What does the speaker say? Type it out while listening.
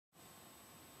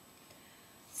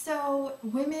So,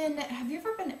 women, have you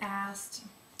ever been asked,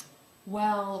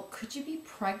 well, could you be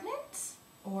pregnant?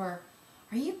 Or,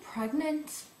 are you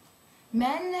pregnant?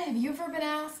 Men, have you ever been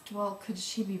asked, well, could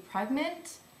she be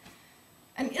pregnant?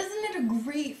 And isn't it a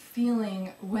great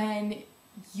feeling when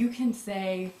you can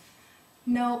say,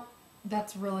 no,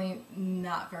 that's really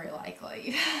not very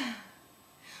likely.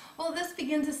 Well, this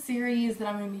begins a series that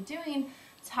I'm going to be doing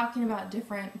talking about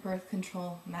different birth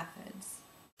control methods.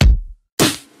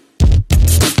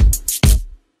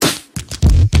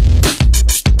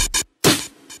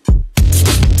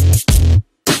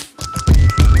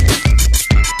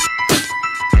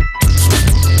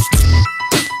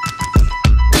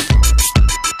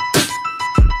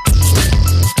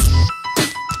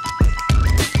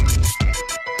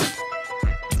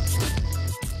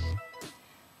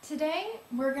 Today,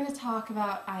 we're going to talk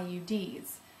about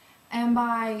IUDs, and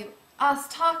by us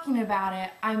talking about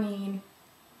it, I mean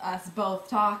us both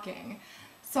talking.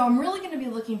 So I'm really going to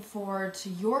be looking forward to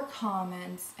your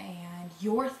comments and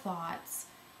your thoughts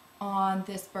on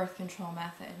this birth control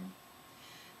method.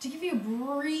 To give you a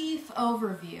brief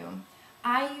overview,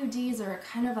 IUDs are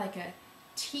kind of like a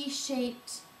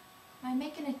T-shaped, am I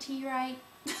making a T right?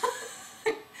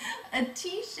 A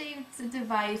T-shaped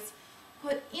device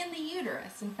put in the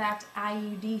uterus. In fact,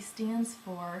 IUD stands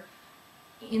for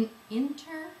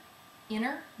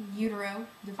inner utero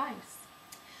device.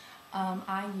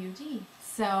 IUD.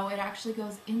 So it actually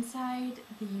goes inside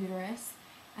the uterus,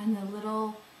 and the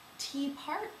little T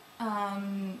part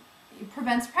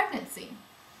prevents pregnancy.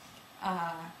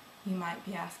 You might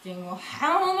be asking, well,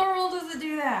 how in the world does it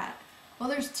do that? Well,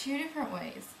 there's two different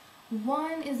ways.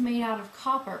 One is made out of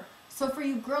copper. So for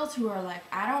you girls who are like,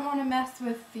 I don't want to mess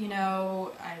with,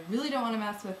 I really don't want to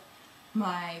mess with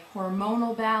my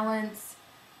hormonal balance,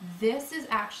 this is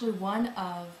actually one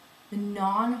of the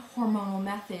non-hormonal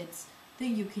methods that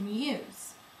you can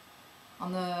use.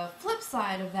 On the flip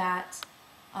side of that,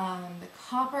 the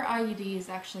copper IUDs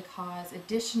actually cause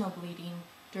additional bleeding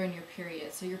during your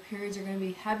period. So your periods are going to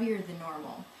be heavier than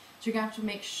normal. So you're going to have to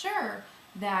make sure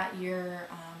that you're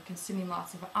consuming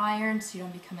lots of iron so you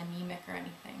don't become anemic or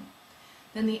anything.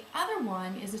 Then the other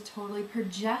one is a totally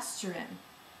progesterone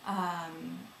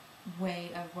way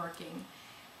of working.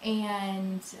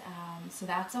 And so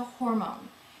that's a hormone.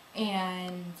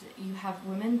 And you have,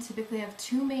 women typically have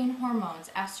two main hormones,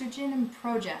 estrogen and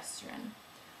progesterone.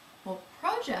 Well,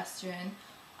 progesterone,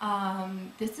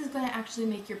 this is going to actually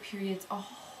make your periods a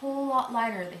whole lot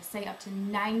lighter. They say up to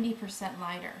 90%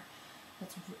 lighter.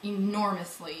 That's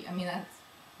enormously, that's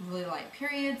really light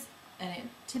periods, and it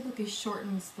typically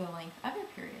shortens the length of your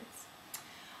periods.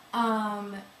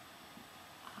 On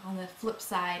the flip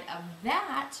side of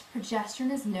that,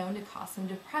 progesterone is known to cause some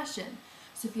depression.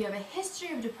 So if you have a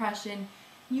history of depression,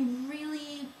 you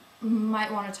really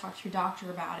might want to talk to your doctor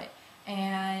about it.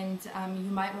 And you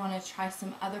might want to try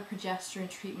some other progesterone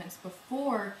treatments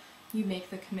before you make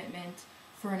the commitment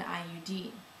for an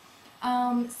IUD.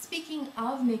 Speaking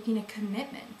of making a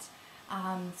commitment,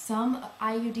 some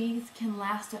IUDs can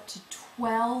last up to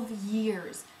 12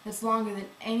 years. That's longer than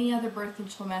any other birth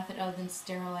control method other than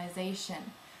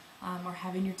sterilization, or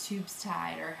having your tubes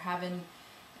tied, or having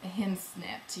a hem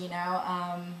snipped,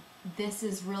 This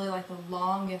is really like the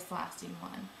longest lasting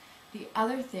one. The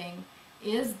other thing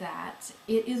is that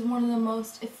it is one of the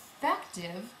most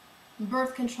effective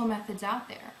birth control methods out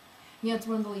there. It's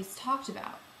one of the least talked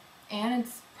about, and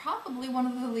it's probably one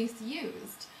of the least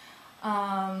used.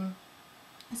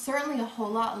 Certainly a whole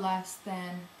lot less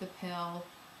than the pill,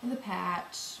 or the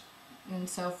patch, and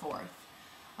so forth,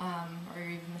 or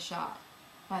even the shot.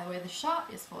 By the way, the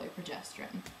shot is fully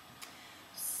progesterone.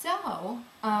 So,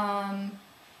 a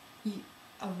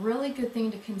really good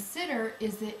thing to consider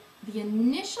is that the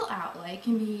initial outlay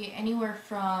can be anywhere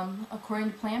from,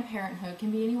 according to Planned Parenthood,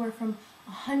 can be anywhere from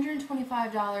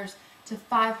 $125 to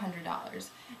 $500.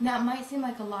 Now, it might seem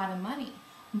like a lot of money,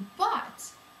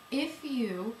 but if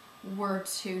you were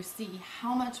to see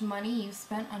how much money you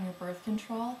spent on your birth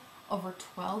control over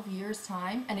 12 years'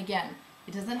 time, and again,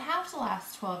 it doesn't have to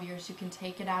last 12 years. You can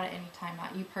take it out at any time,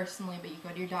 not you personally, but you go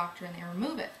to your doctor and they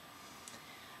remove it.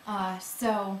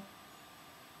 So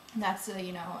that's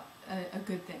a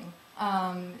good thing.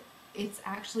 It's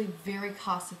actually very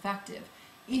cost effective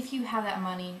if you have that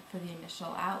money for the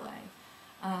initial outlay.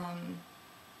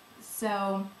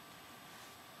 So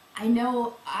I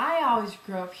know I always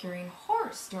grew up hearing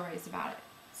horror stories about it.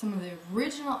 Some of the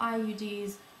original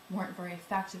IUDs weren't very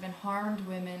effective and harmed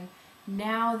women.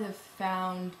 Now they've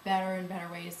found better and better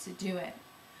ways to do it.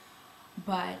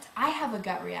 But I have a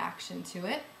gut reaction to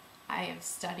it. I have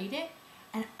studied it.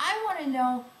 And I want to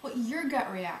know what your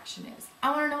gut reaction is.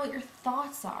 I want to know what your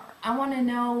thoughts are. I want to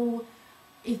know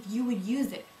if you would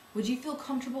use it. Would you feel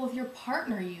comfortable with your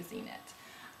partner using it?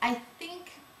 I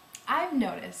think I've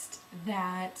noticed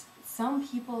that some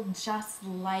people just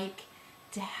like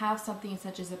to have something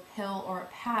such as a pill or a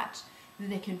patch that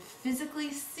they can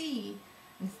physically see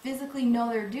and physically know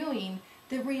they're doing,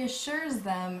 that reassures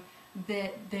them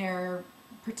that they're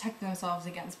protecting themselves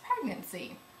against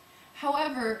pregnancy.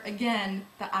 However, again,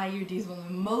 the IUD is one of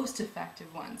the most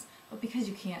effective ones, but because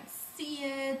you can't see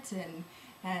it and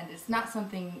it's not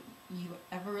something you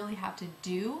ever really have to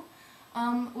do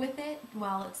with it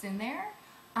while it's in there,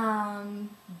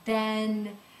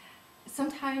 then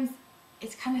sometimes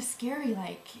it's kind of scary,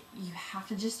 like you have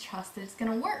to just trust that it's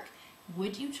going to work.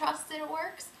 Would you trust that it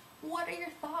works? What are your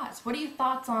thoughts? What are your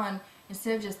thoughts on,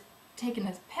 instead of just taking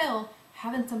this pill,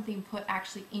 having something put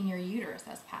actually in your uterus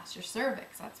that's past your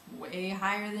cervix? That's way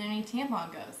higher than any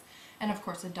tampon goes. And of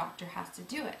course a doctor has to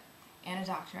do it, and a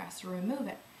doctor has to remove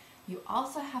it. You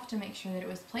also have to make sure that it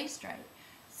was placed right.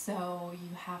 So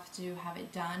you have to have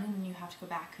it done, and then you have to go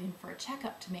back in for a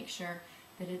checkup to make sure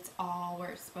that it's all where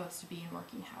it's supposed to be and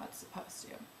working how it's supposed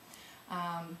to.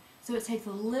 So it takes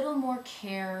a little more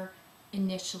care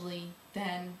initially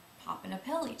than popping a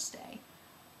pill each day.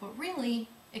 But really,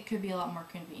 it could be a lot more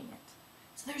convenient.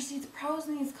 So there's these pros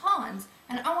and these cons,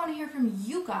 and I want to hear from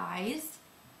you guys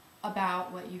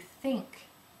about what you think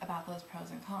about those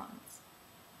pros and cons.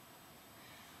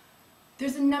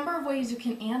 There's a number of ways you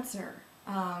can answer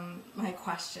my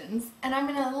questions, and I'm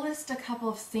going to list a couple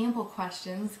of sample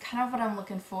questions, kind of what I'm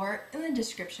looking for, in the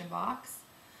description box.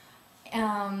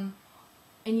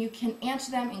 And you can answer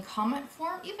them in comment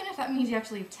form, even if that means you have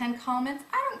to leave 10 comments.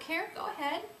 I don't care, go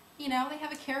ahead. You know, they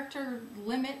have a character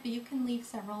limit, but you can leave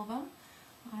several of them.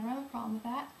 I don't have a problem with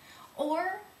that.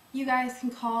 Or you guys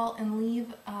can call and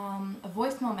leave a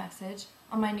voicemail message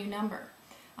on my new number,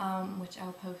 which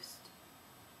I'll post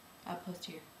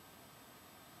here.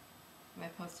 Have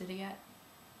I posted it yet?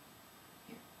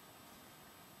 Here.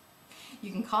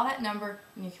 You can call that number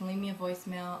and you can leave me a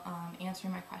voicemail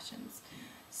answering my questions.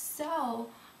 So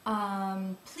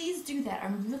please do that.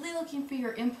 I'm really looking for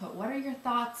your input. What are your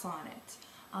thoughts on it?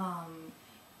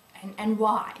 And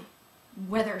why?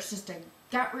 Whether it's just a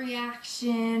gut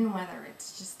reaction, whether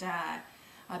it's just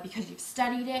because you've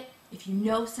studied it. If you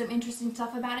know some interesting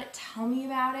stuff about it, tell me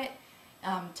about it.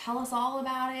 Tell us all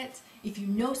about it. If you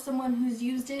know someone who's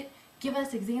used it, give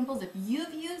us examples if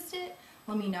you've used it.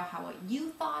 Let me know what you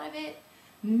thought of it.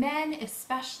 Men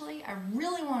especially, I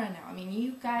really want to know. I mean,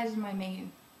 you guys are my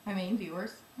main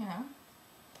viewers, you know.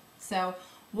 So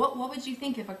what would you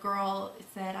think if a girl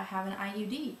said, I have an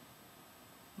IUD?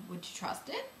 Would you trust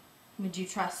it? Would you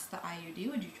trust the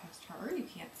IUD? Would you trust her? You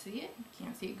can't see it. You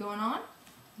can't see it going on.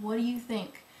 What do you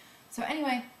think? So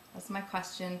anyway, that's my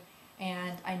question.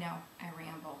 And I know, I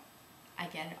ramble. I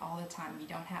get it all the time. You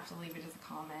don't have to leave it as a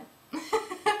comment.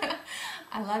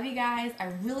 I love you guys. I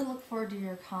really look forward to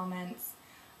your comments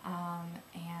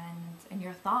and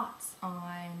your thoughts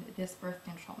on this birth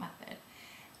control method.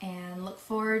 And look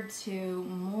forward to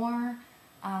more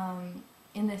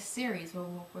in this series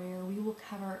where we will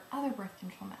cover other birth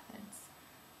control methods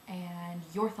and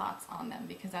your thoughts on them,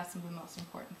 because that's the most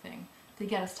important thing, to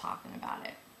get us talking about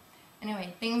it.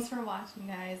 Anyway, thanks for watching,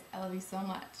 guys. I love you so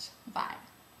much. Bye.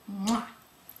 Mwah.